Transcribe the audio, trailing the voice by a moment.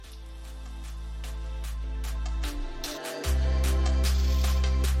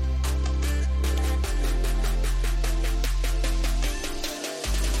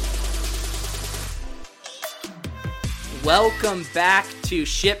Welcome back to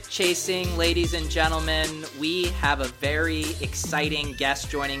Ship Chasing, ladies and gentlemen. We have a very exciting guest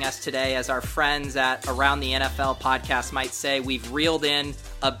joining us today. As our friends at Around the NFL podcast might say, we've reeled in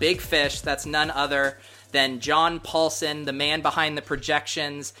a big fish. That's none other than John Paulsen, the man behind the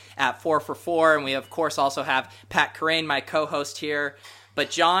projections at 4for4. And we, of course, also have Pat Carrain, my co-host here.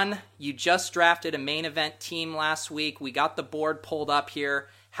 But John, you just drafted a main event team last week. We got the board pulled up here.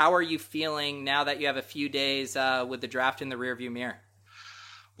 How are you feeling now that you have a few days with the draft in the rearview mirror?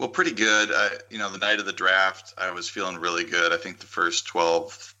 Well, pretty good. The night of the draft, I was feeling really good. I think the first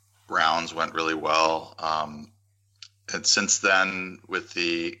 12 rounds went really well. And since then, with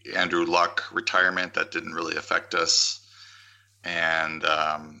the Andrew Luck retirement, that didn't really affect us. And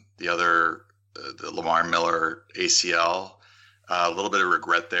the Lamar Miller ACL, a little bit of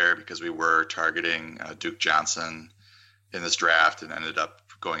regret there because we were targeting Duke Johnson in this draft and ended up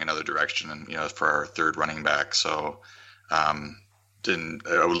going another direction and, for our third running back. So I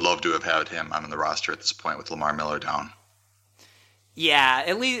would love to have had him on the roster at this point with Lamar Miller down. Yeah,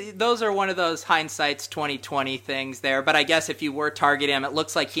 at least those are one of those hindsight's 2020 things there. But I guess if you were targeting him, it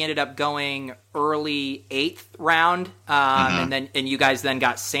looks like he ended up going early 8th round. And you guys then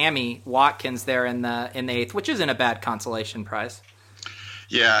got Sammy Watkins there in the 8th, which isn't a bad consolation prize.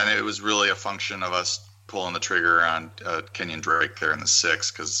 Yeah, and it was really a function of us pulling the trigger on Kenyon Drake there in the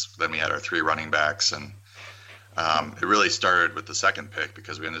 6th, because then we had our 3 running backs, and it really started with the second pick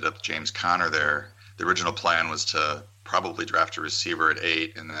because we ended up with James Conner there. The original plan was to probably draft a receiver at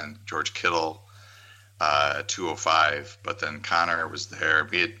 8 and then George Kittle at 205, but then Conner was there.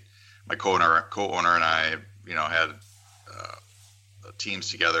 My co-owner and I, had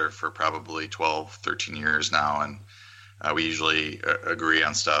teams together for probably 12, 13 years now, and we usually agree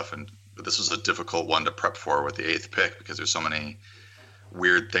on stuff, but this was a difficult one to prep for with the 8th pick because there's so many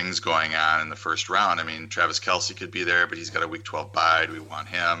weird things going on in the first round. I mean, Travis Kelce could be there, but he's got a week 12 bye. Do we want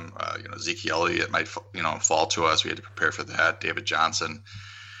him? Zeke Elliott might, fall to us. We had to prepare for that. David Johnson.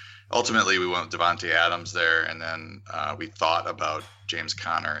 Ultimately, we went with Devontae Adams there, and then we thought about James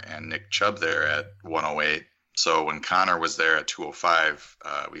Conner and Nick Chubb there at 108. So when Conner was there at 205,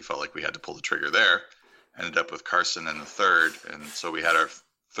 we felt like we had to pull the trigger there. Ended up with Carson in the 3rd, and so we had our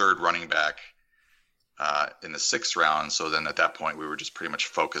 3rd running back in the 6th round. So then at that point, we were just pretty much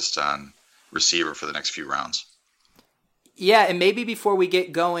focused on receiver for the next few rounds. Yeah, and maybe before we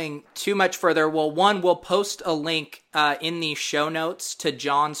get going too much further, we'll post a link in the show notes to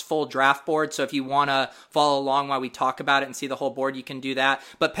John's full draft board. So if you want to follow along while we talk about it and see the whole board, you can do that.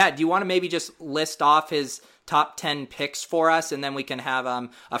 But Pat, do you want to maybe just list off his top 10 picks for us, and then we can have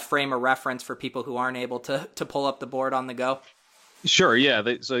a frame of reference for people who aren't able to pull up the board on the go? Sure, yeah.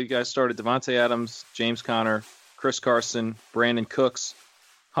 So you guys started Devontae Adams, James Conner, Chris Carson, Brandon Cooks,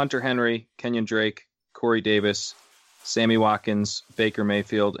 Hunter Henry, Kenyon Drake, Corey Davis, Sammy Watkins, Baker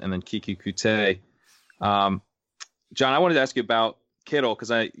Mayfield, and then Kiki Kute. John, I wanted to ask you about Kittle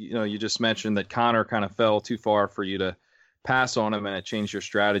because you just mentioned that Conner kind of fell too far for you to pass on him and it changed your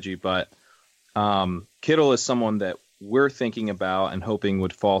strategy. But Kittle is someone that we're thinking about and hoping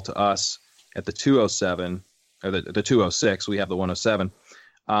would fall to us at the 207. Or the 206, we have the 107.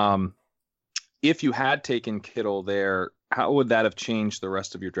 If you had taken Kittle there, how would that have changed the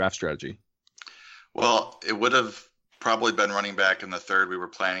rest of your draft strategy? Well, it would have probably been running back in the 3rd. We were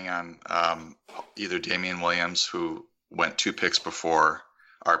planning on either Damian Williams, who went 2 picks before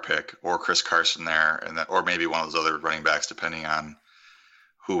our pick, or Chris Carson there, or maybe one of those other running backs, depending on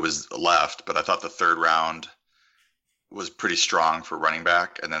who was left. But I thought the 3rd round was pretty strong for running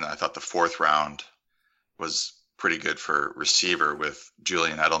back, and then I thought the 4th round was pretty good for receiver with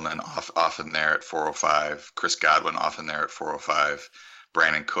Julian Edelman off in there at 405, Chris Godwin off in there at 405,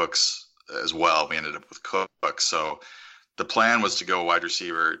 Brandon Cooks as well. We ended up with Cooks. So the plan was to go wide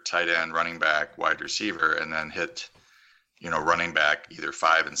receiver, tight end, running back, wide receiver, and then hit, running back either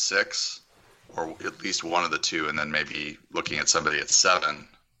 5 and 6, or at least one of the 2, and then maybe looking at somebody at 7,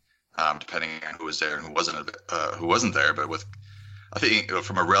 depending on who was there and who wasn't there. But I think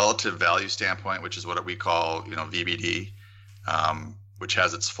from a relative value standpoint, which is what we call, VBD, which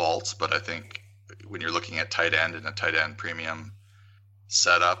has its faults. But I think when you're looking at tight end and a tight end premium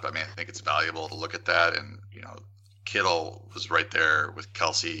setup, I think it's valuable to look at that. And, Kittle was right there with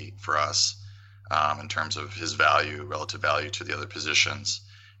Kelce for us in terms of his value, relative value to the other positions.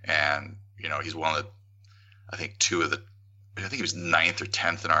 And, he's one of the, I think he was 9th or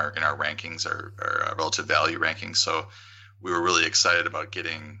 10th in our rankings, our relative value rankings. So we were really excited about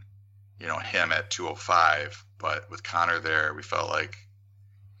getting, him at 205. But with Conner there, we felt like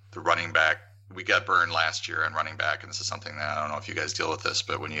the running back, we got burned last year on running back. And this is something that I don't know if you guys deal with this,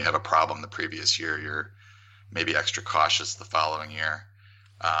 but when you have a problem the previous year, you're maybe extra cautious the following year.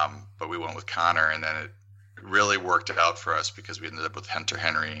 But we went with Connor, and then it really worked out for us because we ended up with Hunter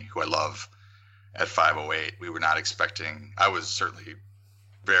Henry, who I love, at 508. We were not expecting. I was certainly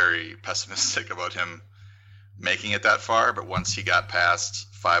very pessimistic about him making it that far, but once he got past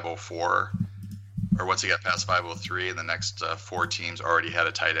 504, or once he got past 503, and the next 4 teams already had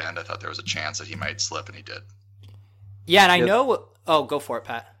a tight end, I thought there was a chance that he might slip, and he did. Yeah, and I know. Oh, go for it,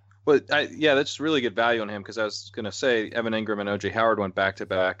 Pat. Well, that's really good value on him, because I was going to say Evan Ingram and O.J. Howard went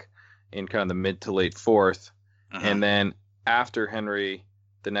back-to-back in kind of the mid to late fourth. Mm-hmm. And then after Henry,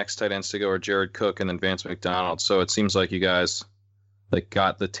 the next tight ends to go are Jared Cook and then Vance McDonald. So it seems like you guys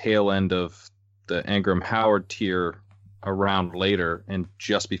got the tail end of the Ingram-Howard tier around later and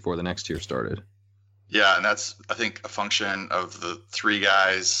just before the next tier started. Yeah, and that's, I think, a function of the 3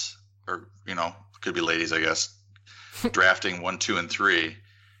 guys, or, could be ladies, I guess, drafting 1, 2, and 3.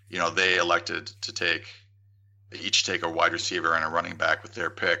 They elected to each take a wide receiver and a running back with their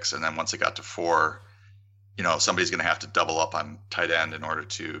picks. And then once it got to 4, somebody's going to have to double up on tight end in order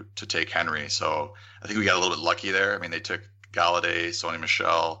to take Henry. So I think we got a little bit lucky there. I mean, they took Galladay, Sony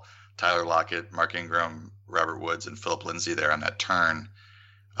Michel, Tyler Lockett, Mark Ingram, Robert Woods, and Philip Lindsay there on that turn.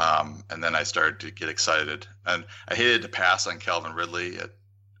 And then I started to get excited. And I hated to pass on Calvin Ridley.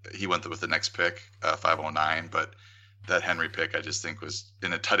 He went with the next pick, 509, but that Henry pick, I just think, was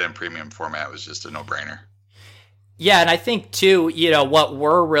in a tight end premium format, was just a no-brainer. Yeah, and I think, too, what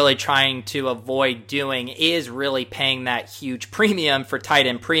we're really trying to avoid doing is really paying that huge premium for tight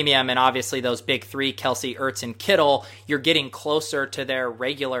end premium. And obviously those big 3, Kelsey, Ertz, and Kittle, you're getting closer to their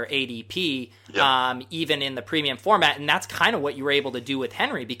regular ADP, yep. Even in the premium format. And that's kind of what you were able to do with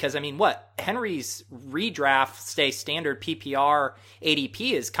Henry, because, Henry's redraft, stay standard PPR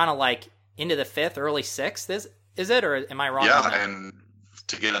ADP is kind of like into the 5th, early 6th, is it, or am I wrong? Yeah, and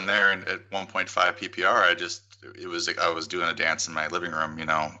to get in there and at 1.5 PPR, I was doing a dance in my living room,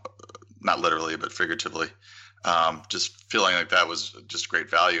 not literally but figuratively, just feeling like that was just great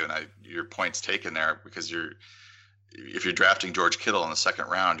value. And your point's taken there, because if you're drafting George Kittle in the 2nd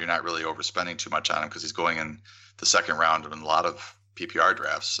round, you're not really overspending too much on him, because he's going in the 2nd round in a lot of PPR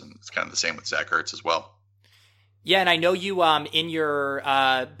drafts, and it's kind of the same with Zach Ertz as well. Yeah, and I know you, in your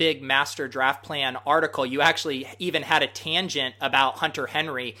big master draft plan article, you actually even had a tangent about Hunter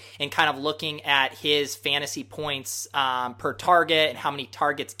Henry and kind of looking at his fantasy points per target and how many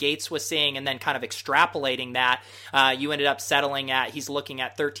targets Gates was seeing, and then kind of extrapolating that. You ended up settling at, he's looking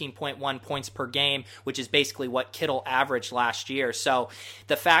at 13.1 points per game, which is basically what Kittle averaged last year. So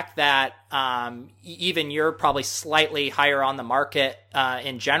the fact that even you're probably slightly higher on the market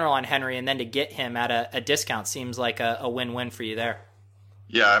in general on Henry, and then to get him at a discount seems like a win-win for you there.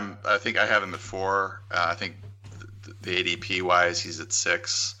 Yeah, I think I have him at 4. I think the ADP wise, he's at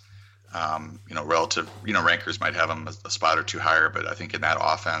 6. Relative, rankers might have him a spot or 2 higher, but I think in that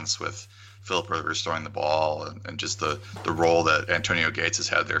offense with Philip Rivers throwing the ball and just the role that Antonio Gates has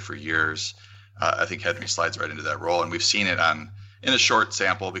had there for years, I think Henry slides right into that role, and we've seen it in a short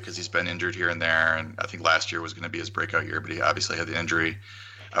sample because he's been injured here and there, and I think last year was going to be his breakout year, but he obviously had the injury.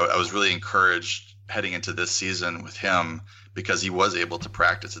 I was really encouraged heading into this season with him because he was able to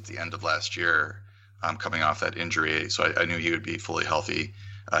practice at the end of last year, coming off that injury. So I knew he would be fully healthy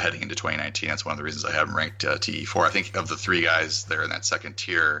heading into 2019. That's one of the reasons I have him ranked TE4. I think of the 3 guys there in that 2nd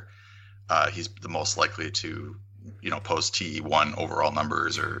tier, he's the most likely to, post TE1 overall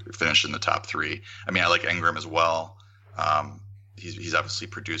numbers or finish in the top 3. I like Ingram as well. He's obviously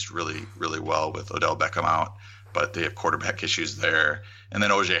produced really, really well with Odell Beckham out, but they have quarterback issues there. And then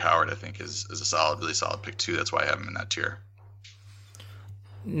O.J. Howard, I think, is a really solid pick too. That's why I have him in that tier.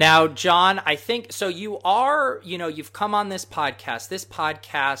 Now, John, I think, so you are, you've come on this podcast. This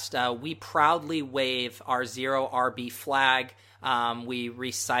podcast, we proudly wave our 0 RB flag. We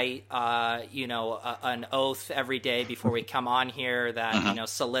recite, an oath every day before we come on here that,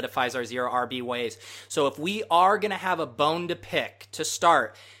 solidifies our 0 RB ways. So if we are going to have a bone to pick to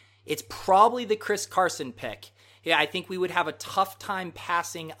start, it's probably the Chris Carson pick. Yeah, I think we would have a tough time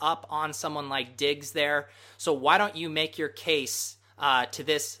passing up on someone like Diggs there. So why don't you make your case to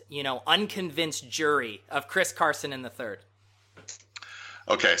this, unconvinced jury of Chris Carson in the 3rd?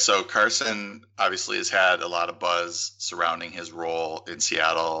 Okay, so Carson obviously has had a lot of buzz surrounding his role in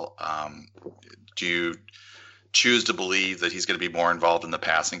Seattle. Do you choose to believe that he's going to be more involved in the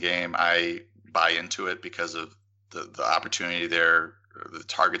passing game? I buy into it because of the opportunity there, the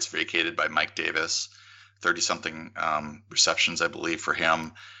targets vacated by Mike Davis. 30-something receptions, I believe, for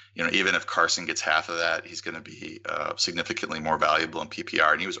him. Even if Carson gets half of that, he's going to be significantly more valuable in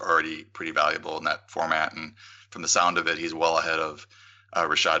PPR, and he was already pretty valuable in that format. And from the sound of it, he's well ahead of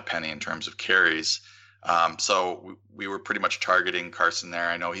Rashad Penny in terms of carries. So we were pretty much targeting Carson there.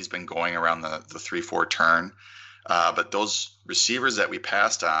 I know he's been going around the 3-4 turn, but those receivers that we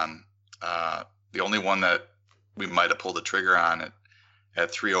passed on, the only one that we might have pulled the trigger on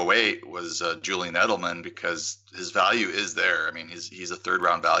at 308 was Julian Edelman, because his value is there. I mean, he's a third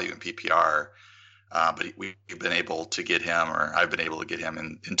round value in PPR, but we've been able to get him, or I've been able to get him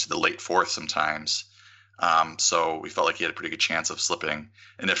into the late fourth sometimes. So we felt like he had a pretty good chance of slipping.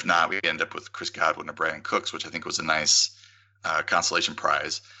 And if not, we end up with Chris Godwin or Brandon Cooks, which I think was a nice consolation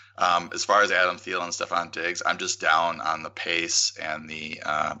prize. As far as Adam Thielen and Stephon Diggs, I'm just down on the pace and the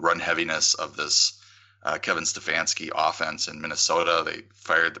run heaviness of this Kevin Stefanski offense in Minnesota. They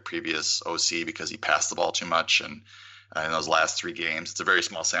fired the previous OC because he passed the ball too much. And in those last 3 games, it's a very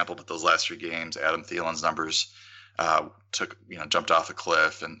small sample, but those last 3 games, Adam Thielen's numbers jumped off a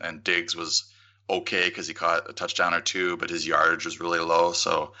cliff, and Diggs was okay because he caught a touchdown or 2, but his yardage was really low.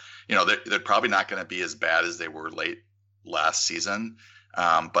 So, they're probably not going to be as bad as they were late last season.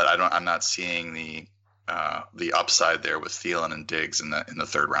 But I'm not seeing the upside there with Thielen and Diggs in the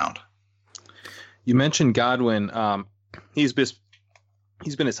third round. You mentioned Godwin. He's been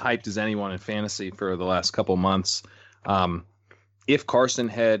as hyped as anyone in fantasy for the last couple months. If Carson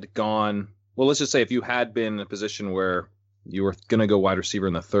had gone, well, let's just say if you had been in a position where you were going to go wide receiver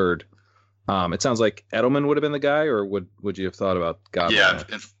in the third, it sounds like Edelman would have been the guy, or would you have thought about Godwin? Yeah,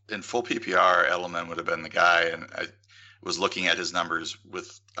 in full PPR, Edelman would have been the guy, and I was looking at his numbers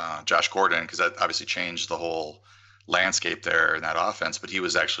with Josh Gordon, because that obviously changed the whole landscape there in that offense, but he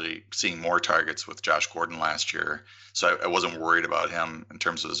was actually seeing more targets with Josh Gordon last year. So I wasn't worried about him in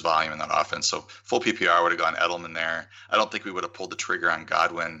terms of his volume in that offense. So full PPR would have gone Edelman there. I don't think we would have pulled the trigger on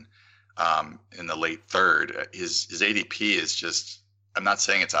Godwin in the late third. His ADP is just, I'm not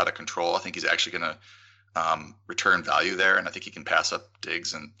saying it's out of control. I think he's actually going to return value there. And I think he can pass up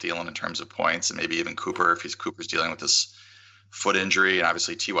Diggs and Thielen in terms of points, and maybe even Cooper if Cooper's dealing with this foot injury. And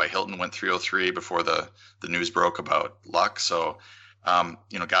obviously T.Y. Hilton went 303 before the news broke about Luck. So,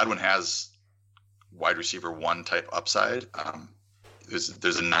 Godwin has wide receiver 1 type upside.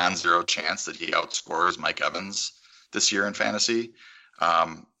 There's a non-zero chance that he outscores Mike Evans this year in fantasy.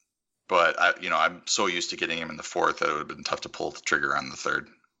 But I'm so used to getting him in the 4th that it would have been tough to pull the trigger on the 3rd.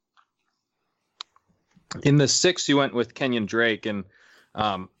 In the 6th, you went with Kenyon Drake, and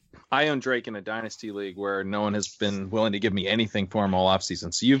I own Drake in a dynasty league where no one has been willing to give me anything for him all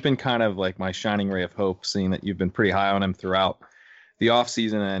offseason. So you've been kind of like my shining ray of hope, seeing that you've been pretty high on him throughout the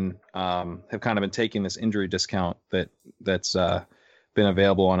offseason, and have kind of been taking this injury discount that's been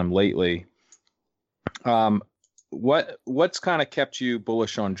available on him lately. What's kind of kept you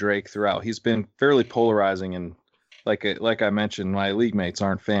bullish on Drake throughout? He's been fairly polarizing, and like I mentioned, my league mates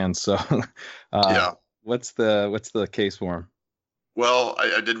aren't fans. So Yeah. What's the case for him? Well,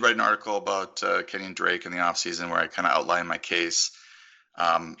 I did write an article about Kenyon Drake in the offseason where I kind of outlined my case.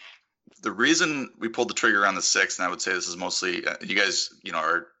 The reason we pulled the trigger on the 6th, and I would say this is mostly you guys,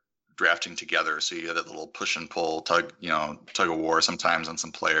 are drafting together, so you had a little push and pull, tug of war sometimes on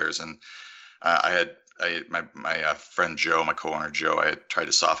some players. And my friend Joe, my co-owner Joe, I had tried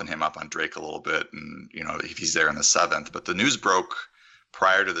to soften him up on Drake a little bit, and if he's there in the 7th. But the news broke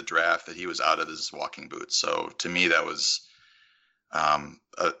prior to the draft that he was out of his walking boots. So to me, that was a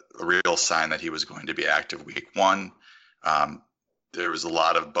real sign that he was going to be active week 1. There was a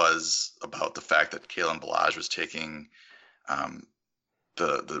lot of buzz about the fact that Kalen Ballage was taking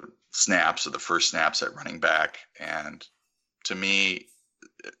the snaps, or the first snaps at running back. And to me,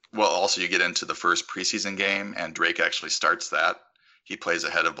 well, also you get into the first preseason game, and Drake actually starts that. He plays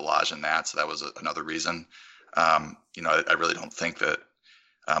ahead of Ballage in that, so that was another reason. I really don't think that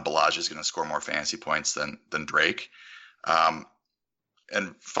Ballage is going to score more fantasy points than Drake.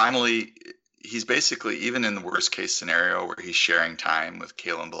 And finally, he's basically, even in the worst case scenario where he's sharing time with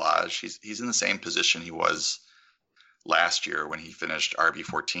Kalen Ballage, he's in the same position he was last year when he finished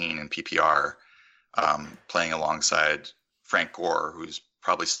RB14 in PPR, playing alongside Frank Gore, who's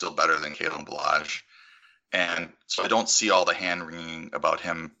probably still better than Kalen Ballage. And so I don't see all the hand wringing about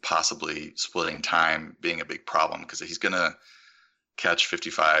him possibly splitting time being a big problem, because he's going to catch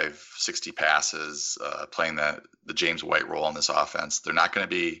 55, 60 passes, playing the James White role in this offense. They're not going to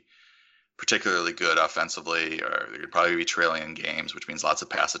be particularly good offensively, or they're going to probably be trailing in games, which means lots of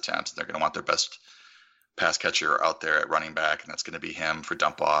pass attempts. They're going to want their best pass catcher out there at running back, and that's going to be him for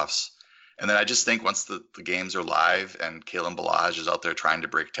dump offs. And then I just think once the games are live and Kalen Ballage is out there trying to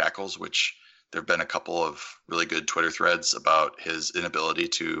break tackles, which there have been a couple of really good Twitter threads about his inability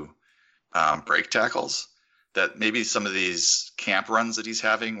to break tackles, that maybe some of these camp runs that he's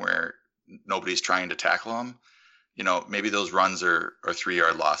having where nobody's trying to tackle him, maybe those runs are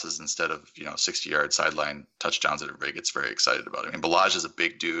 3-yard losses instead of 60-yard sideline touchdowns that everybody gets very excited about. I mean, Ballage is a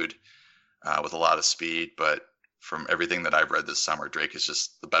big dude with a lot of speed, but from everything that I've read this summer, Drake is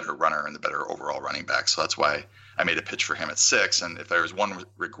just the better runner and the better overall running back. So that's why I made a pitch for him at 6. And if there was one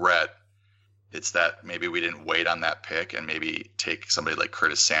regret, it's that maybe we didn't wait on that pick and maybe take somebody like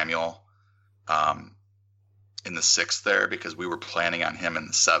Curtis Samuel in the 6th there, because we were planning on him in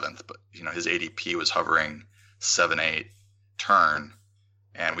the 7th. But, his ADP was hovering 7-8 turn,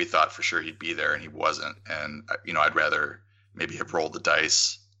 and we thought for sure he'd be there, and he wasn't. And, I'd rather maybe have rolled the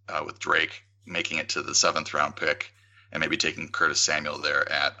dice with Drake making it to the 7th round pick and maybe taking Curtis Samuel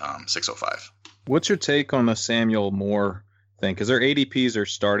there at 605. What's your take on the Samuel Moore thing? Because their ADPs are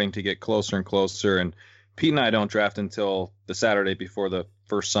starting to get closer and closer, and Pete and I don't draft until the Saturday before the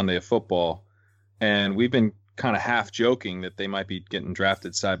first Sunday of football, and we've been kind of half joking that they might be getting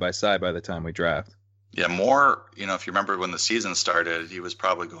drafted side by side by the time we draft. Yeah, Moore, if you remember when the season started, he was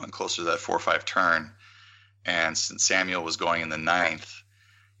probably going closer to that 4-5 turn, and since Samuel was going in the 9th,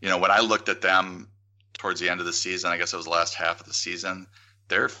 when I looked at them towards the end of the season, I guess it was the last half of the season,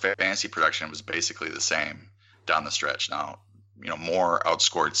 their fantasy production was basically the same down the stretch. Now, Moore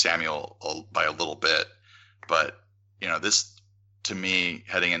outscored Samuel by a little bit, but, this, to me,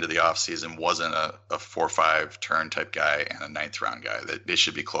 heading into the offseason, wasn't a 4-5 turn type guy and a 9th round guy. They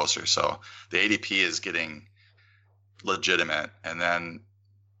should be closer. So the ADP is getting legitimate. And then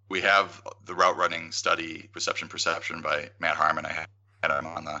we have the route running study, Reception Perception by Matt Harmon. I had him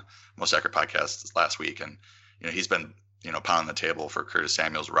on the Most Accurate podcast last week, and he's been pounding the table for Curtis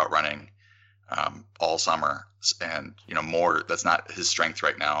Samuel's route running all summer, and Moore, that's not his strength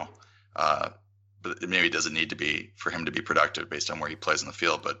right now, but it maybe doesn't need to be for him to be productive based on where he plays in the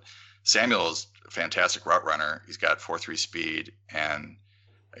field. But Samuel is a fantastic route runner. He's got 4.3 speed, and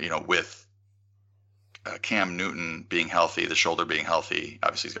with Cam Newton being healthy, the shoulder being healthy,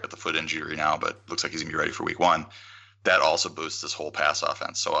 obviously he's got the foot injury now, but looks like he's gonna be ready for week 1. That also boosts this whole pass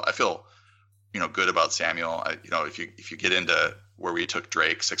offense. So I feel, good about Samuel. If you get into where we took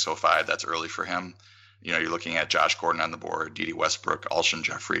Drake 605, that's early for him. You're looking at Josh Gordon on the board, Dede Westbrook, Alshon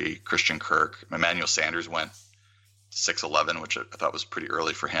Jeffrey, Christian Kirk, Emmanuel Sanders went 6'11", which I thought was pretty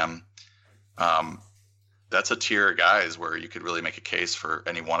early for him. That's a tier of guys where you could really make a case for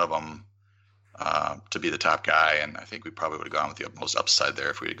any one of them to be the top guy, and I think we probably would have gone with the most upside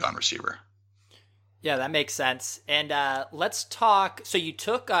there if we had gone receiver. Yeah, that makes sense. And let's talk. So you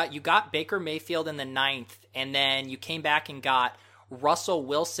got Baker Mayfield in the 9th, and then you came back and got Russell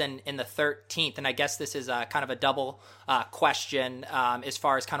Wilson in the 13th. And I guess this is kind of a double question as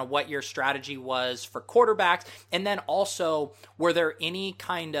far as kind of what your strategy was for quarterbacks. And then also, were there any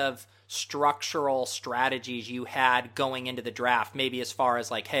kind of structural strategies you had going into the draft, maybe as far as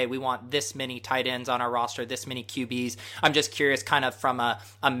like, hey, we want this many tight ends on our roster, this many QBs? I'm just curious kind of from a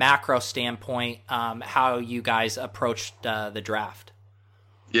macro standpoint, how you guys approached the draft.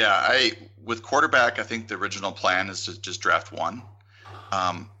 Yeah, with quarterback, I think the original plan is to just draft one.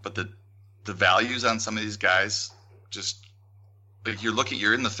 But the values on some of these guys, just like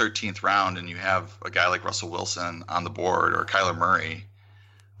you're in the 13th round and you have a guy like Russell Wilson on the board or Kyler Murray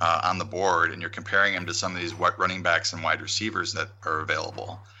on the board, and you're comparing him to some of these running backs and wide receivers that are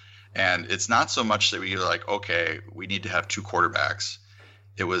available. And it's not so much that we're like, okay, we need to have 2 quarterbacks.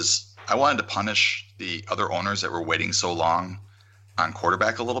 I wanted to punish the other owners that were waiting so long on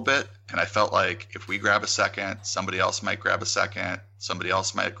quarterback a little bit. And I felt like if we grab a second, somebody else might grab a second, somebody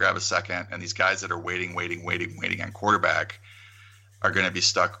else might grab a second. And these guys that are waiting on quarterback are going to be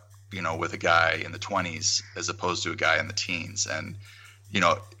stuck, with a guy in the 20s as opposed to a guy in the teens. And,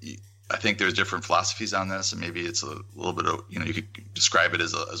 I think there's different philosophies on this, and maybe it's a little bit of, you could describe it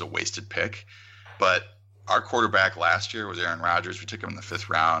as a wasted pick. But our quarterback last year was Aaron Rodgers. We took him in the 5th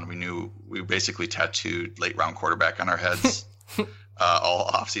round. We basically tattooed late round quarterback on our heads all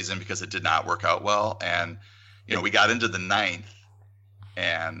offseason because it did not work out well. And, we got into the 9th,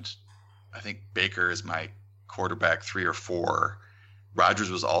 and I think Baker is my quarterback 3 or 4.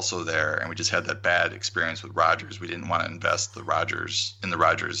 Rodgers was also there, and we just had that bad experience with Rodgers. We didn't want to invest in the Rodgers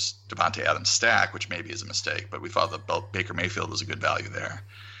Devontae Adams stack, which maybe is a mistake, but we thought that Baker Mayfield was a good value there.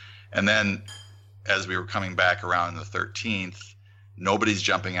 And then as we were coming back around in the 13th, nobody's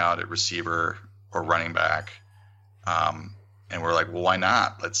jumping out at receiver or running back. And we're like, well, why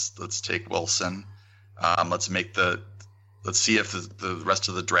not? Let's take Wilson. Let's see if the rest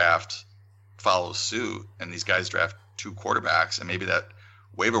of the draft follows suit, and these guys draft 2 quarterbacks, and maybe that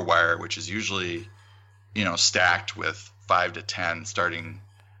waiver wire, which is usually, stacked with 5 to 10 starting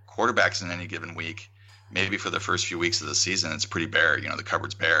quarterbacks in any given week, maybe for the first few weeks of the season, it's pretty bare. The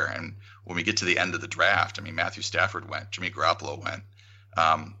cupboard's bare. And when we get to the end of the draft, I mean, Matthew Stafford went, Jimmy Garoppolo went.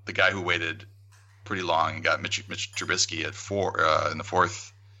 The guy who waited pretty long and got Mitch Trubisky at in the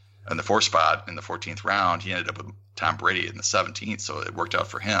fourth spot in the 14th round, he ended up with Tom Brady in the 17th, so it worked out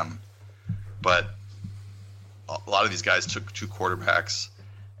for him. But a lot of these guys took two quarterbacks,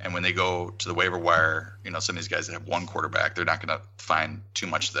 and when they go to the waiver wire, some of these guys that have one quarterback, they're not going to find too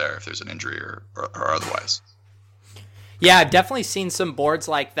much there if there's an injury or otherwise. Yeah, I've definitely seen some boards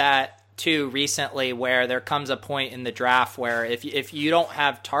like that too recently, where there comes a point in the draft where if you don't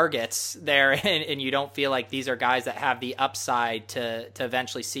have targets there and you don't feel like these are guys that have the upside to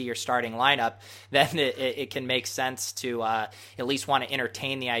eventually see your starting lineup, then it can make sense to at least want to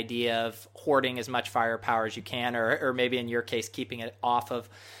entertain the idea of hoarding as much firepower as you can, or maybe in your case, keeping it off of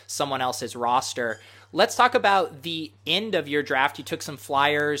someone else's roster. Let's talk about the end of your draft. You took some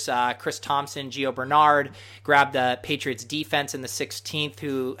flyers. Chris Thompson, Gio Bernard, grabbed the Patriots defense in the 16th,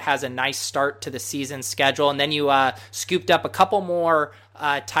 who has a nice start to the season schedule. And then you scooped up a couple more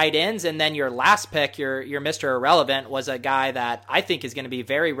tight ends. And then your last pick, your Mr. Irrelevant, was a guy that I think is going to be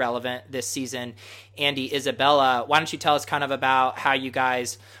very relevant this season, Andy Isabella. Why don't you tell us kind of about how you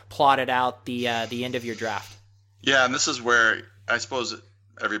guys plotted out the end of your draft? Yeah, and this is where I suppose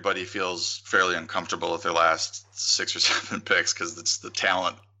everybody feels fairly uncomfortable with their last 6 or 7 picks, because it's the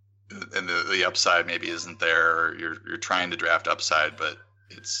talent and the upside maybe isn't there, or you're trying to draft upside, but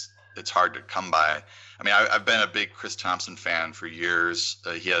it's hard to come by. I mean, I've been a big Chris Thompson fan for years.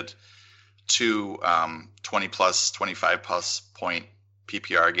 He had 2 20-plus, 25-plus point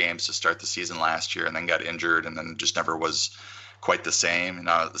PPR games to start the season last year, and then got injured, and then just never was quite the same. And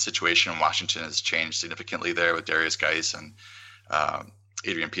now the situation in Washington has changed significantly there with Darius Geis and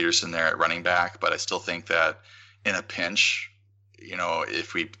Adrian Peterson there at running back, but I still think that in a pinch,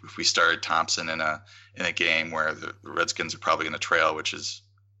 if we started Thompson in a game where the Redskins are probably going to trail, which is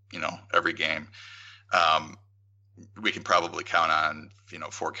every game, we can probably count on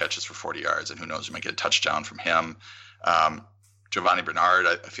 4 catches for 40 yards, and who knows, we might get a touchdown from him. Giovanni Bernard,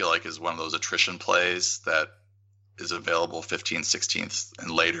 I feel like, is one of those attrition plays that is available 15th, 16th,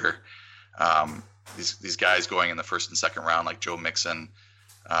 and later. These guys going in the first and second round, like Joe Mixon,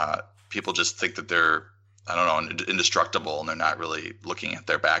 people just think that they're, indestructible, and they're not really looking at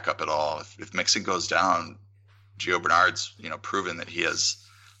their backup at all. If Mixon goes down, Gio Bernard's, proven that he has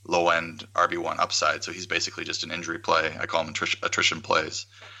low-end RB1 upside, so he's basically just an injury play. I call them attrition plays.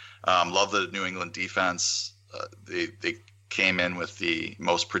 Love the New England defense. They came in with the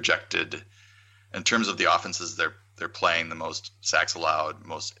most projected, in terms of the offenses they're playing, the most sacks allowed,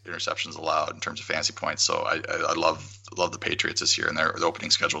 most interceptions allowed in terms of fantasy points. So I love the Patriots this year, and their opening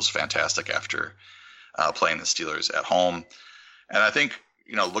schedule is fantastic after playing the Steelers at home. And I think,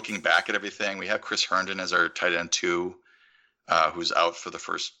 looking back at everything, we have Chris Herndon as our tight end 2, who's out for the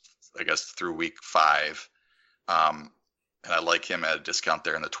first, I guess, through week 5. And I like him at a discount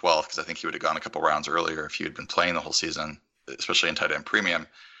there in the 12th, because I think he would have gone a couple rounds earlier if he had been playing the whole season, especially in tight end premium.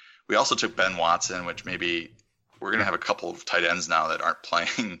 We also took Ben Watson, which maybe we're going to have a couple of tight ends now that aren't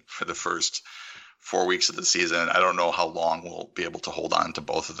playing for the first 4 weeks of the season. I don't know how long we'll be able to hold on to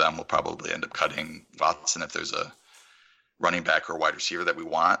both of them. We'll probably end up cutting Watson if there's a running back or a wide receiver that we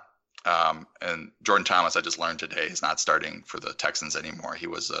want. And Jordan Thomas, I just learned today, is not starting for the Texans anymore. He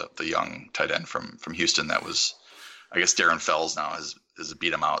was the young tight end from Houston that was, I guess Darren Fells now has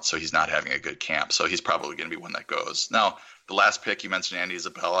beat him out, so he's not having a good camp. So he's probably going to be one that goes. Now, the last pick, you mentioned Andy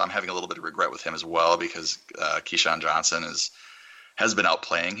Isabella. I'm having a little bit of regret with him as well, because Keyshawn Johnson has been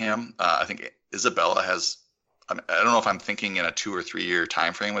outplaying him. I think Isabella has, I don't know if I'm thinking in a 2 or 3 year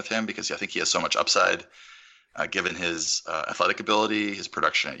time frame with him, because I think he has so much upside, given his athletic ability, his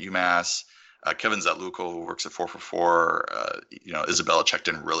production at UMass. Kevin Zatluko, who works at 4for4, Isabella checked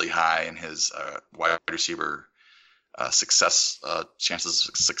in really high in his wide receiver chances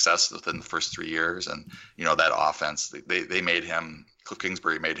of success within the first 3 years. And, that offense, they made him, Cliff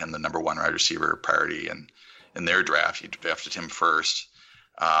Kingsbury made him the number 1 wide receiver priority in their draft. He drafted him first.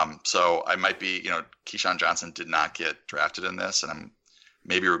 So I might be, Keyshawn Johnson did not get drafted in this, and I'm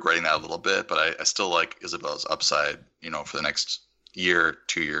maybe regretting that a little bit, but I still like Isabella's upside, for the next year,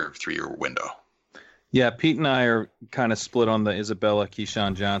 2 year, 3 year window. Yeah, Pete and I are kind of split on the Isabella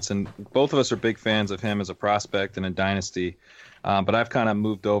Keyshawn Johnson. Both of us are big fans of him as a prospect and a dynasty, but I've kind of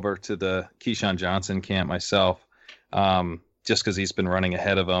moved over to the Keyshawn Johnson camp myself, just because he's been running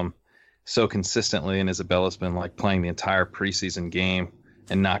ahead of him so consistently, and Isabella's been playing the entire preseason game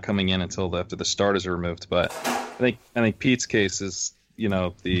and not coming in until after the starters are removed. But I think Pete's case is,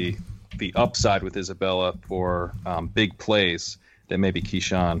 the upside with Isabella for big plays that maybe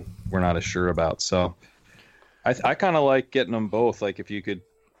Keyshawn we're not as sure about. So I kind of like getting them both. Like if you could,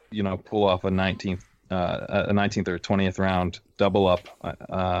 pull off a 19th or 20th round double up,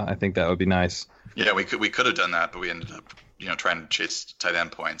 I think that would be nice. Yeah, we could have done that, but we ended up trying to chase tight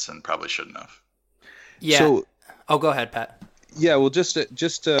end points and probably shouldn't have. Yeah. So, go ahead, Pat. Yeah, well, just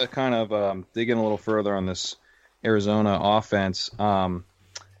to kind of dig in a little further on this Arizona offense,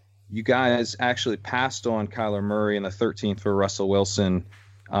 you guys actually passed on Kyler Murray in the 13th for Russell Wilson,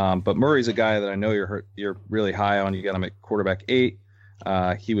 but Murray's a guy that I know you're really high on. You got him at quarterback 8.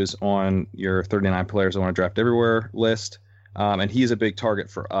 He was on your 39 players I want to draft everywhere list, and he's a big target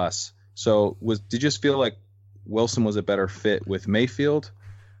for us. So did you just feel like Wilson was a better fit with Mayfield?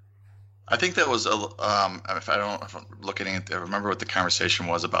 I think that was if I'm looking at, I remember what the conversation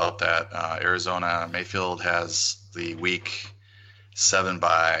was about that. Arizona, Mayfield has the week 7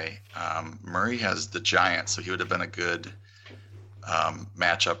 bye. Murray has the Giants, so he would have been a good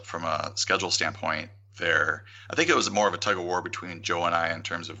matchup from a schedule standpoint there. I think it was more of a tug of war between Joe and I in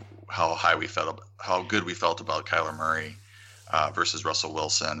terms of how good we felt about Kyler Murray versus Russell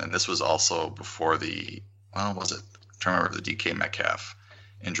Wilson, and this was also before was it? I'm trying to remember the DK Metcalf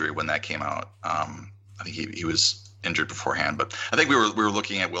injury when that came out. I think he was injured beforehand, but I think we were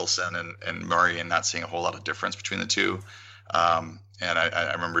looking at Wilson and Murray and not seeing a whole lot of difference between the two. And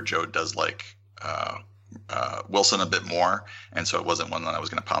I remember Joe does like Wilson a bit more, and so it wasn't one that I was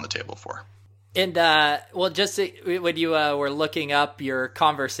going to pound the table for. And just when you were looking up your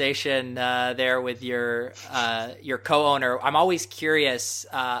conversation there with your co-owner, I'm always curious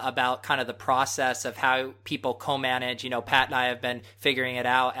about kind of the process of how people co-manage. Pat and I have been figuring it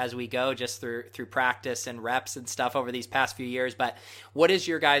out as we go, just through practice and reps and stuff over these past few years. But what does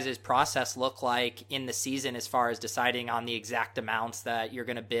your guys' process look like in the season as far as deciding on the exact amounts that you're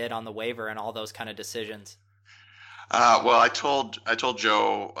going to bid on the waiver and all those kind of decisions? Well, I told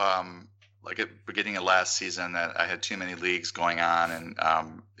Joe. Like at the beginning of last season, that I had too many leagues going on,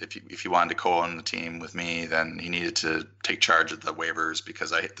 and if he wanted to co-own the team with me, then he needed to take charge of the waivers, because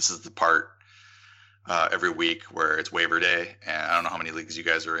this is the part every week where it's waiver day, and I don't know how many leagues you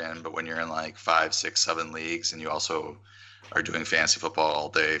guys are in, but when you're in like 5, 6, 7 leagues, and you also are doing fantasy football all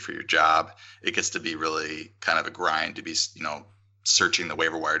day for your job, it gets to be really kind of a grind to be searching the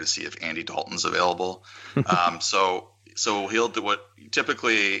waiver wire to see if Andy Dalton's available. So he'll do what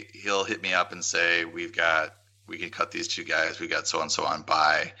typically he'll hit me up and say, we can cut these 2 guys. We got so and so on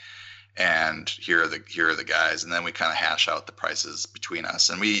bye, and here are the guys. And then we kind of hash out the prices between us.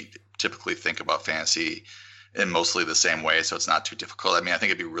 And we typically think about fantasy in mostly the same way, so it's not too difficult. I mean, I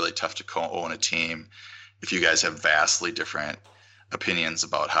think it'd be really tough to co-own a team if you guys have vastly different opinions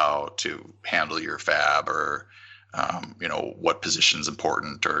about how to handle your fab, or what position's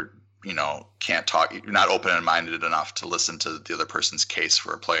important, or can't talk. You're not open and minded enough to listen to the other person's case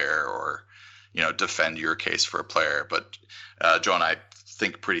for a player, or defend your case for a player. But Joe and I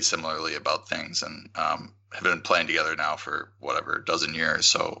think pretty similarly about things, and have been playing together now for a dozen years,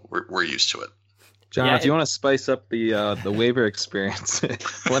 so we're used to it. John, if you want to spice up the waiver experience,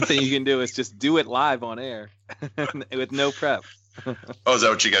 one thing you can do is just do it live on air with no prep. Oh, is that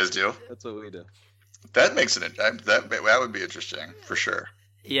what you guys do? That's what we do. That makes it that would be interesting for sure.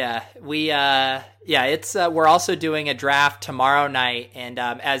 Yeah, it's we're also doing a draft tomorrow night, and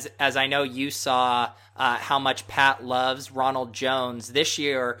as I know you saw how much Pat loves Ronald Jones this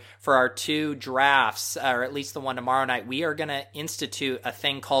year, for our 2 drafts, or at least the one tomorrow night, we are going to institute a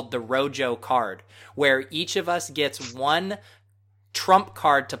thing called the Rojo card, where each of us gets one trump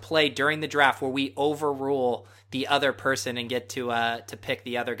card to play during the draft, where we overrule the other person and get to pick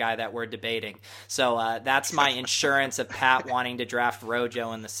the other guy that we're debating. So that's my insurance of Pat wanting to draft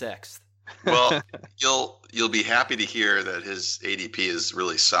Rojo in the 6th. Well, you'll be happy to hear that his ADP is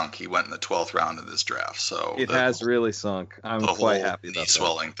really sunk. He went in the 12th round of this draft, so it has really sunk. I'm quite happy about that. The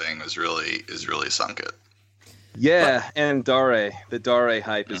swelling thing is really sunk it. Yeah, and the Dare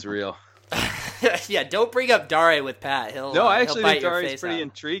hype is real. Yeah, don't bring up Dare with Pat. I actually think Dare's pretty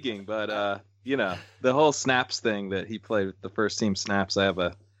intriguing, but the whole snaps thing that he played with the first team snaps,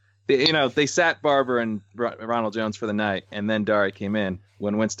 they sat Barber and Ronald Jones for the night, and then Dare came in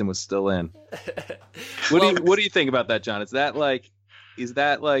when Winston was still in. What do you think about that, John? Is that like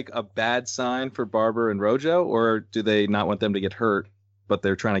a bad sign for Barber and Rojo, or do they not want them to get hurt, but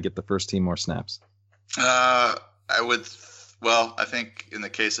they're trying to get the first team more snaps? I think in the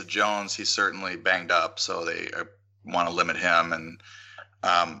case of Jones, he's certainly banged up, so they want to limit him. And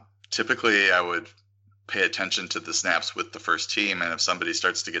typically, I would pay attention to the snaps with the first team, and if somebody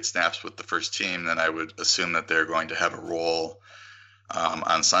starts to get snaps with the first team, then I would assume that they're going to have a role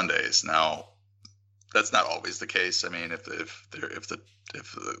on Sundays. Now, that's not always the case. I mean, if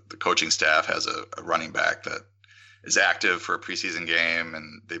the coaching staff has a running back that is active for a preseason game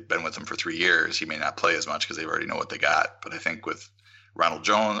and they've been with him for 3 years, he may not play as much because they already know what they got. But I think with Ronald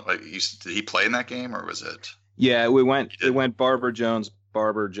Jones, did he play in that game or was it? Yeah, it went Barber Jones,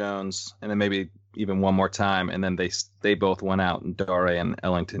 and then maybe even one more time, and then they both went out, and Dare and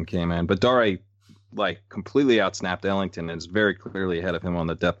Ellington came in. But Dare completely outsnapped Ellington and is very clearly ahead of him on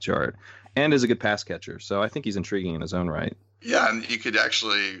the depth chart, and is a good pass catcher. So I think he's intriguing in his own right. Yeah, and you could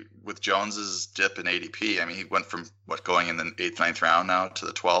actually, with Jones's dip in ADP, I mean, he went from going in the 8th, 9th round now to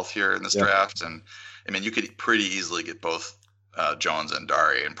the 12th here in this draft, and I mean, you could pretty easily get both Jones and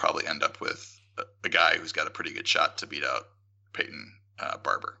Dare and probably end up with a guy who's got a pretty good shot to beat out Peyton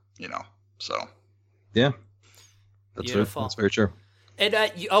Barber. So. Yeah, Beautiful. That's very true. And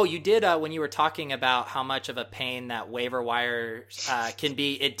you did when you were talking about how much of a pain that waiver wires can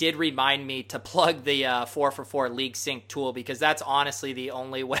be. It did remind me to plug the 4for4 League Sync tool, because that's honestly the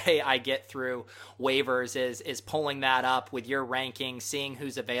only way I get through waivers is pulling that up with your ranking, seeing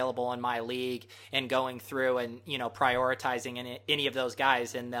who's available in my league, and going through and prioritizing any of those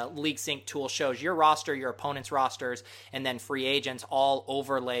guys. And the League Sync tool shows your roster, your opponent's rosters, and then free agents all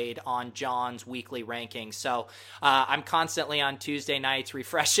overlaid on John's weekly rankings. So I'm constantly on Tuesday nights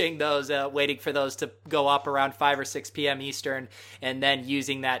refreshing those, waiting for those to go up around 5 or 6 p.m. Eastern, and then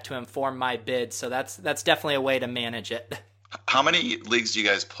using that to inform my bid. So that's definitely a way to manage it. How many leagues do you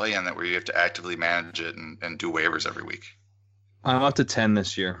guys play in that where you have to actively manage it and do waivers every week? I'm up to 10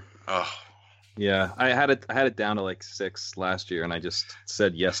 this year. Oh, yeah. I had it down to like 6 last year, and I just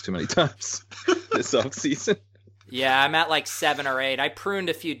said yes too many times this offseason. Yeah, I'm at like 7 or 8. I pruned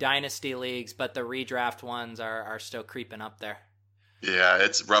a few dynasty leagues, but the redraft ones are still creeping up there. Yeah,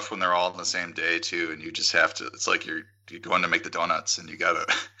 it's rough when they're all on the same day too, and you just have to. It's like you're going to make the donuts, and you gotta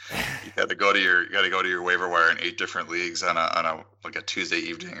go to your waiver wire in 8 different leagues on a Tuesday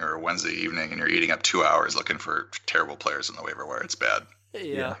evening or a Wednesday evening, and you're eating up 2 hours looking for terrible players on the waiver wire. It's bad.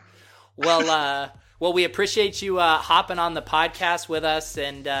 Yeah. Well, we appreciate you hopping on the podcast with us,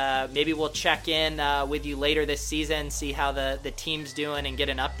 and maybe we'll check in with you later this season, see how the team's doing, and get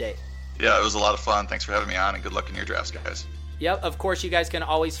an update. Yeah, it was a lot of fun. Thanks for having me on, and good luck in your drafts, guys. Yep, of course, you guys can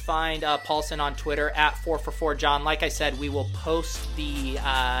always find Paulsen on Twitter at 4for4John. Like I said, we will post the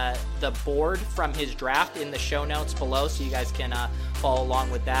board from his draft in the show notes below, so you guys can follow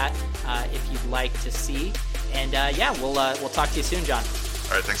along with that if you'd like to see. And we'll talk to you soon, John.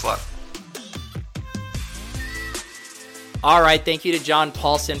 All right, thanks a lot. All right, thank you to John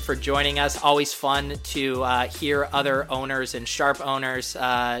Paulsen for joining us. Always fun to hear other owners and sharp owners,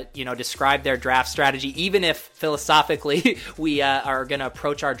 describe their draft strategy. Even if philosophically we are going to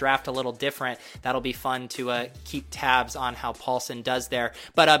approach our draft a little different, that'll be fun to keep tabs on how Paulsen does there.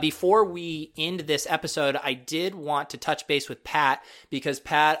 But before we end this episode, I did want to touch base with Pat, because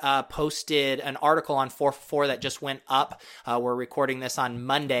Pat posted an article on 4for4 that just went up. We're recording this on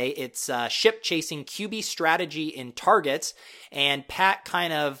Monday. It's ship chasing QB strategy in targets. And Pat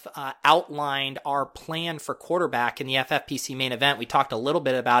kind of outlined our plan for quarterback in the FFPC main event. We talked a little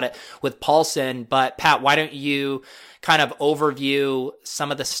bit about it with Paulsen, but Pat, why don't you kind of overview some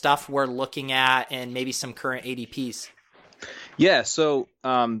of the stuff we're looking at and maybe some current ADPs? Yeah, so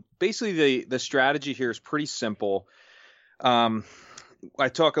basically the strategy here is pretty simple. I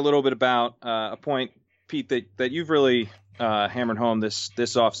talk a little bit about a point, Pete, that you've really hammered home this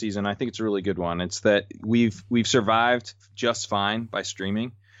offseason. I think it's a really good one. It's that we've survived just fine by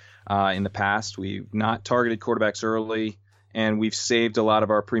streaming in the past. We've not targeted quarterbacks early, and we've saved a lot of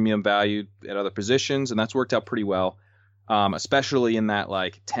our premium value at other positions, and that's worked out pretty well, especially in that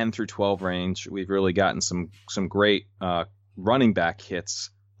like 10 through 12 range. We've really gotten some great running back hits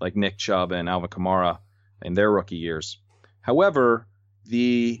like Nick Chubb and Alvin Kamara in their rookie years. However,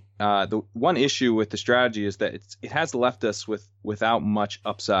 the one issue with the strategy is that it has left us without much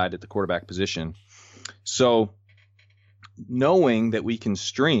upside at the quarterback position. So knowing that we can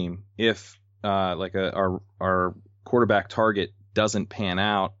stream if our quarterback target doesn't pan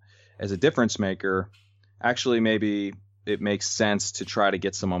out as a difference maker, actually maybe it makes sense to try to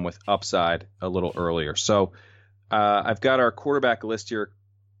get someone with upside a little earlier. So I've got our quarterback list here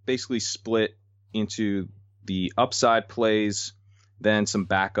basically split into the upside plays, then some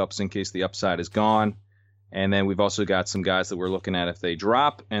backups in case the upside is gone. And then we've also got some guys that we're looking at if they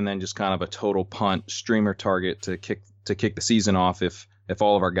drop, and then just kind of a total punt streamer target to kick the season off if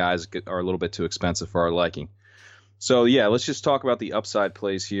all of our guys are a little bit too expensive for our liking. So yeah, let's just talk about the upside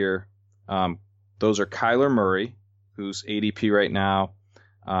plays here. Those are Kyler Murray, whose ADP right now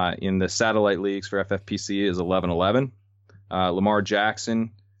in the satellite leagues for FFPC is 1111. Lamar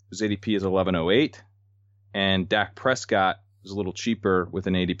Jackson, whose ADP is 1108. And Dak Prescott, is a little cheaper with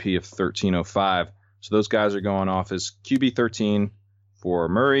an ADP of 1305. So those guys are going off as QB 13 for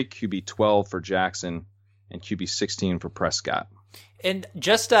Murray, QB 12 for Jackson, and QB 16 for Prescott. And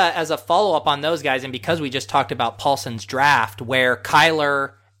just as a follow-up on those guys, and because we just talked about Paulsen's draft, where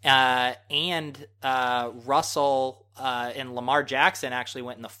Kyler and Russell and Lamar Jackson actually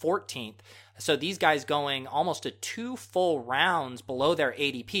went in the 14th. So these guys going almost to 2 full rounds below their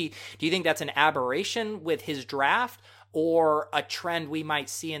ADP. Do you think that's an aberration with his draft or a trend we might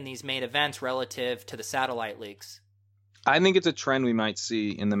see in these main events relative to the satellite leagues? I think it's a trend we might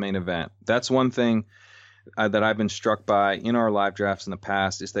see in the main event. That's one thing that I've been struck by in our live drafts in the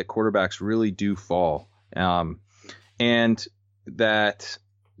past is that quarterbacks really do fall. And that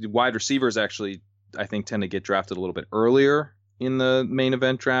wide receivers actually, I think, tend to get drafted a little bit earlier in the main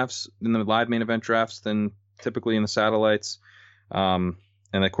event drafts, in the live main event drafts than typically in the satellites. And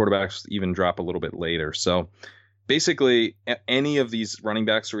that quarterbacks even drop a little bit later. So basically, any of these running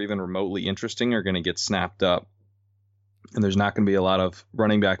backs who are even remotely interesting are going to get snapped up. And there's not going to be a lot of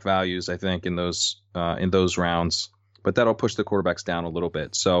running back values, I think, in those rounds. But that'll push the quarterbacks down a little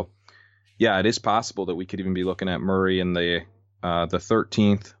bit. So, yeah, it is possible that we could even be looking at Murray in the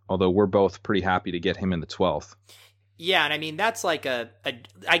 13th, although we're both pretty happy to get him in the 12th. Yeah, and I mean, that's like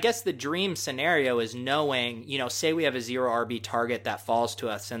I guess the dream scenario is knowing, say we have a 0 RB target that falls to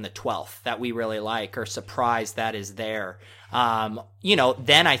us in the 12th that we really like or surprised that is there.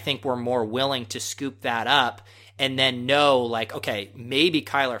 Then I think we're more willing to scoop that up and then know, like, okay, maybe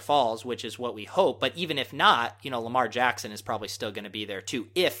Kyler falls, which is what we hope. But even if not, Lamar Jackson is probably still going to be there too,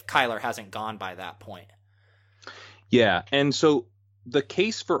 if Kyler hasn't gone by that point. Yeah, and so the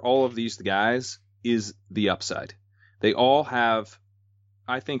case for all of these guys is the upside. They all have,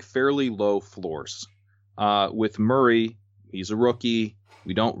 I think, fairly low floors. With Murray, he's a rookie.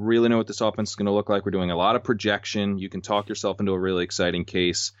 We don't really know what this offense is going to look like. We're doing a lot of projection. You can talk yourself into a really exciting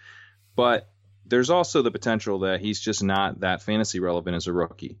case. But there's also the potential that he's just not that fantasy relevant as a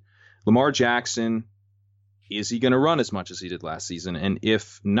rookie. Lamar Jackson, is he going to run as much as he did last season? And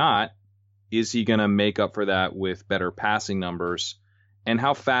if not, is he going to make up for that with better passing numbers? And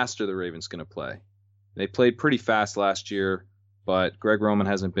how fast are the Ravens going to play? They played pretty fast last year, but Greg Roman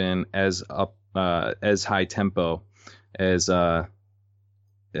hasn't been as high tempo as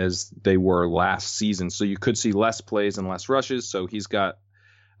they were last season. So you could see less plays and less rushes. So he's got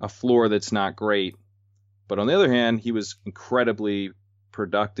a floor that's not great. But on the other hand, he was incredibly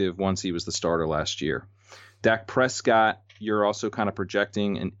productive once he was the starter last year. Dak Prescott, you're also kind of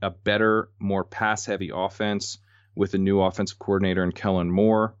projecting a better, more pass-heavy offense with a new offensive coordinator in Kellen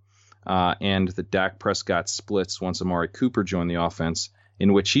Moore, and the Dak Prescott splits once Amari Cooper joined the offense,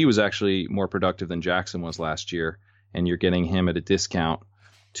 in which he was actually more productive than Jackson was last year, and you're getting him at a discount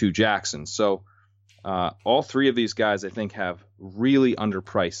to Jackson. So all three of these guys, I think, have really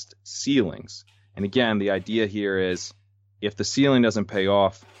underpriced ceilings. And again, the idea here is if the ceiling doesn't pay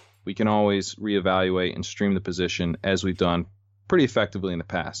off, we can always reevaluate and stream the position as we've done pretty effectively in the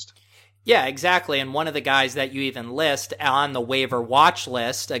past. Yeah, exactly. And one of the guys that you even list on the waiver watch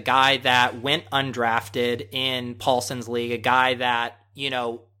list, a guy that went undrafted in Paulsen's league, a guy that,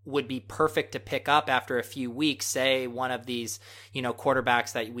 would be perfect to pick up after a few weeks, say one of these,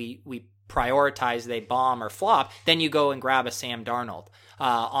 quarterbacks that we prioritize, they bomb or flop, then you go and grab a Sam Darnold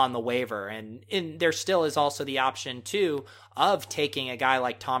on the waiver. And there still is also the option, too, of taking a guy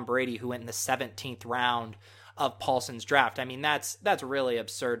like Tom Brady who went in the 17th round of Paulsen's draft. I mean, that's really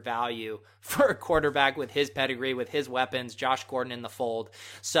absurd value for a quarterback with his pedigree, with his weapons, Josh Gordon in the fold.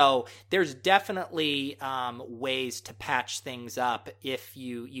 So there's definitely ways to patch things up if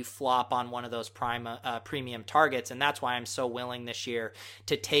you flop on one of those premium targets. And that's why I'm so willing this year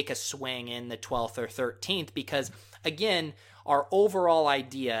to take a swing in the 12th or 13th, because again, our overall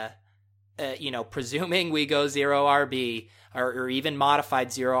idea, presuming we go 0 RB or even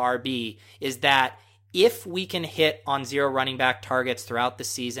modified 0 RB, is that if we can hit on 0 running back targets throughout the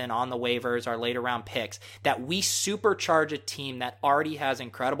season on the waivers, our later round picks, that we supercharge a team that already has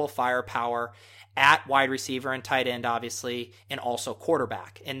incredible firepower at wide receiver and tight end, obviously, and also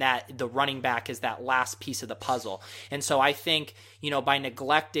quarterback, and that the running back is that last piece of the puzzle. And so I think, by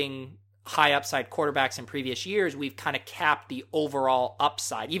neglecting high upside quarterbacks in previous years, we've kind of capped the overall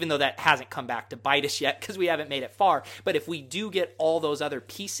upside, even though that hasn't come back to bite us yet because we haven't made it far. But if we do get all those other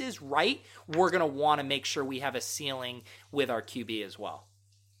pieces right, we're going to want to make sure we have a ceiling with our QB as well.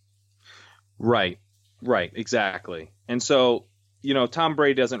 Right, exactly. And so, Tom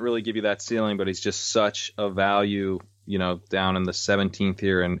Brady doesn't really give you that ceiling, but he's just such a value, down in the 17th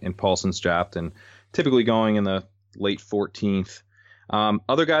here in Paulsen's draft, and typically going in the late 14th.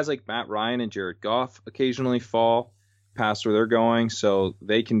 Other guys like Matt Ryan and Jared Goff occasionally fall. past where they're going, so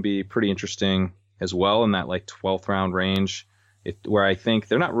they can be pretty interesting as well in that like 12th round range. Where I think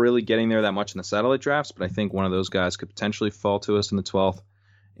they're not really getting there that much in the satellite drafts, but I think one of those guys could potentially fall to us in the 12th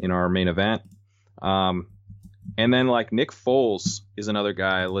in our main event. And then like Nick Foles is another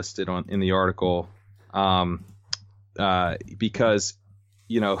guy listed in the article, because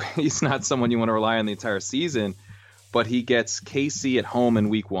he's not someone you want to rely on the entire season, but he gets KC at home in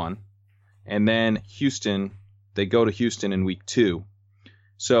week 1, and then Houston. They go to Houston in week 2,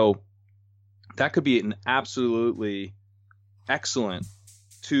 so that could be an absolutely excellent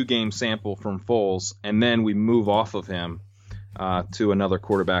 2-game sample from Foles, and then we move off of him to another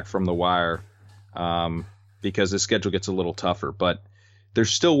quarterback from the wire, because his schedule gets a little tougher. But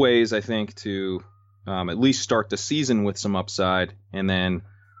there's still ways, I think, to at least start the season with some upside, and then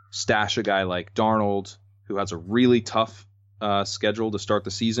stash a guy like Darnold, who has a really tough schedule to start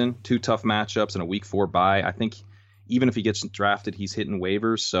the season, 2 tough matchups and a week 4 bye. I think even if he gets drafted, he's hitting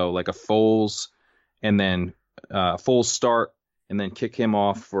waivers. So like a Foles, and then Foles start, and then kick him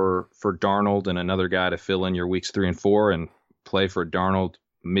off for Darnold and another guy to fill in your weeks 3 and 4 and play for Darnold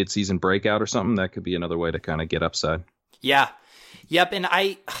midseason breakout or something. That could be another way to kind of get upside. Yeah. Yep. And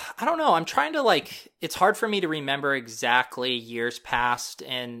I don't know. I'm trying to it's hard for me to remember exactly years past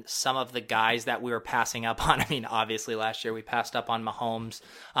and some of the guys that we were passing up on. I mean, obviously last year we passed up on Mahomes.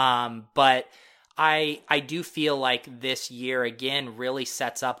 But I do feel like this year again really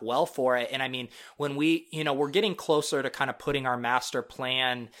sets up well for it. And I mean, when we're getting closer to kind of putting our master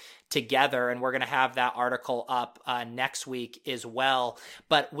plan together, and we're going to have that article up next week as well.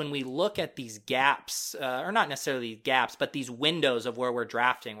 But when we look at these gaps, or not necessarily gaps, but these windows of where we're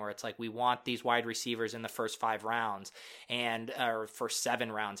drafting, where it's like we want these wide receivers in the first 5 rounds or first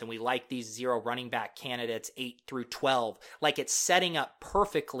 7 rounds, and we like these 0 running back candidates 8 through 12, like it's setting up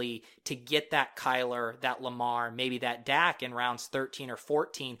perfectly to get that Kyler, that Lamar, maybe that Dak in rounds 13 or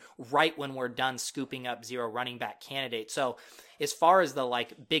 14, right when we're done scooping up 0 running back candidates. So as far as the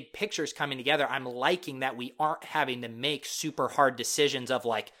big pictures coming together, I'm liking that we aren't having to make super hard decisions of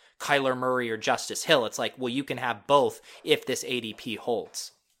like Kyler Murray or Justice Hill. It's like, well, you can have both if this ADP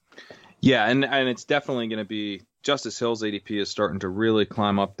holds. Yeah, and it's definitely going to be Justice Hill's ADP is starting to really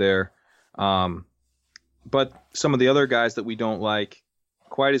climb up there. But some of the other guys that we don't like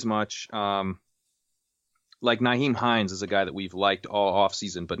quite as much, like Nyheim Hines is a guy that we've liked all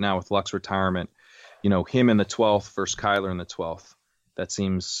offseason, but now with Luck's retirement, him in the 12th versus Kyler in the 12th. That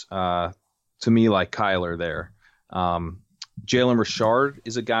seems to me like Kyler there. Jalen Richard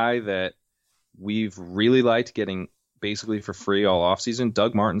is a guy that we've really liked getting basically for free all offseason.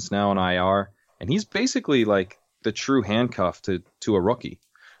 Doug Martin's now on IR, and he's basically like the true handcuff to a rookie.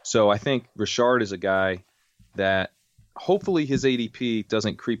 So I think Richard is a guy that hopefully his ADP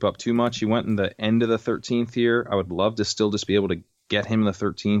doesn't creep up too much. He went in the end of the 13th here. I would love to still just be able to get him in the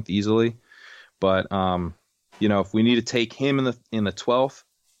 13th easily. But, if we need to take him in the 12th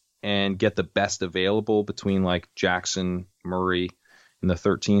and get the best available between like Jackson, Murray in the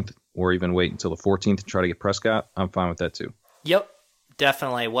 13th, or even wait until the 14th to try to get Prescott, I'm fine with that too. Yep.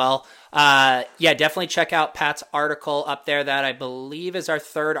 Definitely. Well, definitely check out Pat's article up there. That I believe is our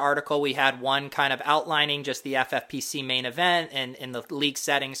 3rd article. We had one kind of outlining just the FFPC main event and in the league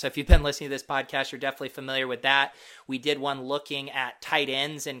settings. So if you've been listening to this podcast, you're definitely familiar with that. We did one looking at tight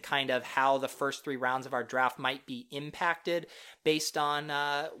ends and kind of how the first 3 rounds of our draft might be impacted based on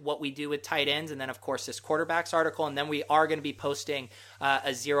what we do with tight ends. And then, of course, this quarterbacks article. And then we are going to be posting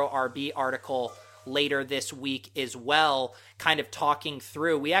a 0 RB article later this week as well, kind of talking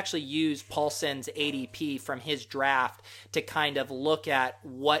through. We actually use Paulsen's ADP from his draft to kind of look at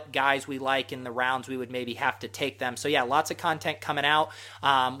what guys we like in the rounds we would maybe have to take them. So yeah, lots of content coming out.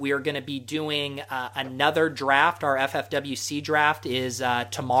 We are going to be doing another draft. Our FFWC draft is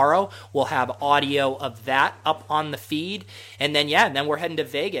tomorrow. We'll have audio of that up on the feed. And then we're heading to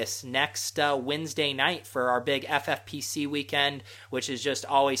Vegas next Wednesday night for our big FFPC weekend, which is just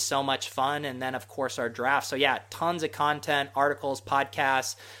always so much fun. And then, of course, our draft. So yeah, tons of content, articles,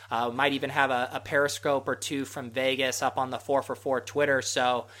 podcasts. Might even have a Periscope or 2 from Vegas up on the 4for4 Twitter.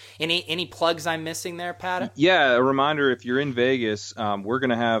 So any plugs I'm missing there, Pat? Yeah, a reminder, if you're in Vegas, we're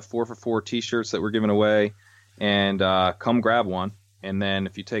going to have 4for4 t-shirts that we're giving away, and come grab one. And then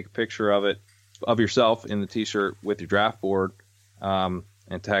if you take a picture of yourself in the t-shirt with your draft board, and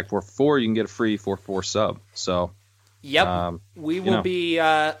tag 4for4, you can get a free 4for4 sub. So yep, we will be.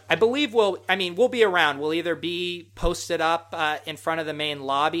 I believe we'll be around. We'll either be posted up in front of the main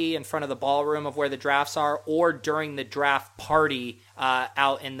lobby, in front of the ballroom of where the drafts are, or during the draft party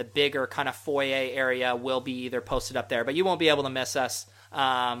out in the bigger kind of foyer area. We'll be either posted up there, but you won't be able to miss us.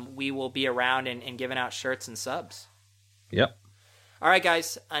 We will be around and giving out shirts and subs. Yep. All right,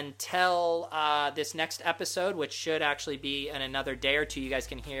 guys, until this next episode, which should actually be in another day or two, you guys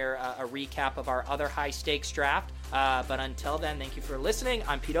can hear a recap of our other high-stakes draft. But until then, thank you for listening.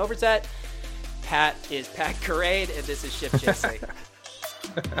 I'm Pete Overzet. Pat is Pat Carade, and this is Ship Chasing.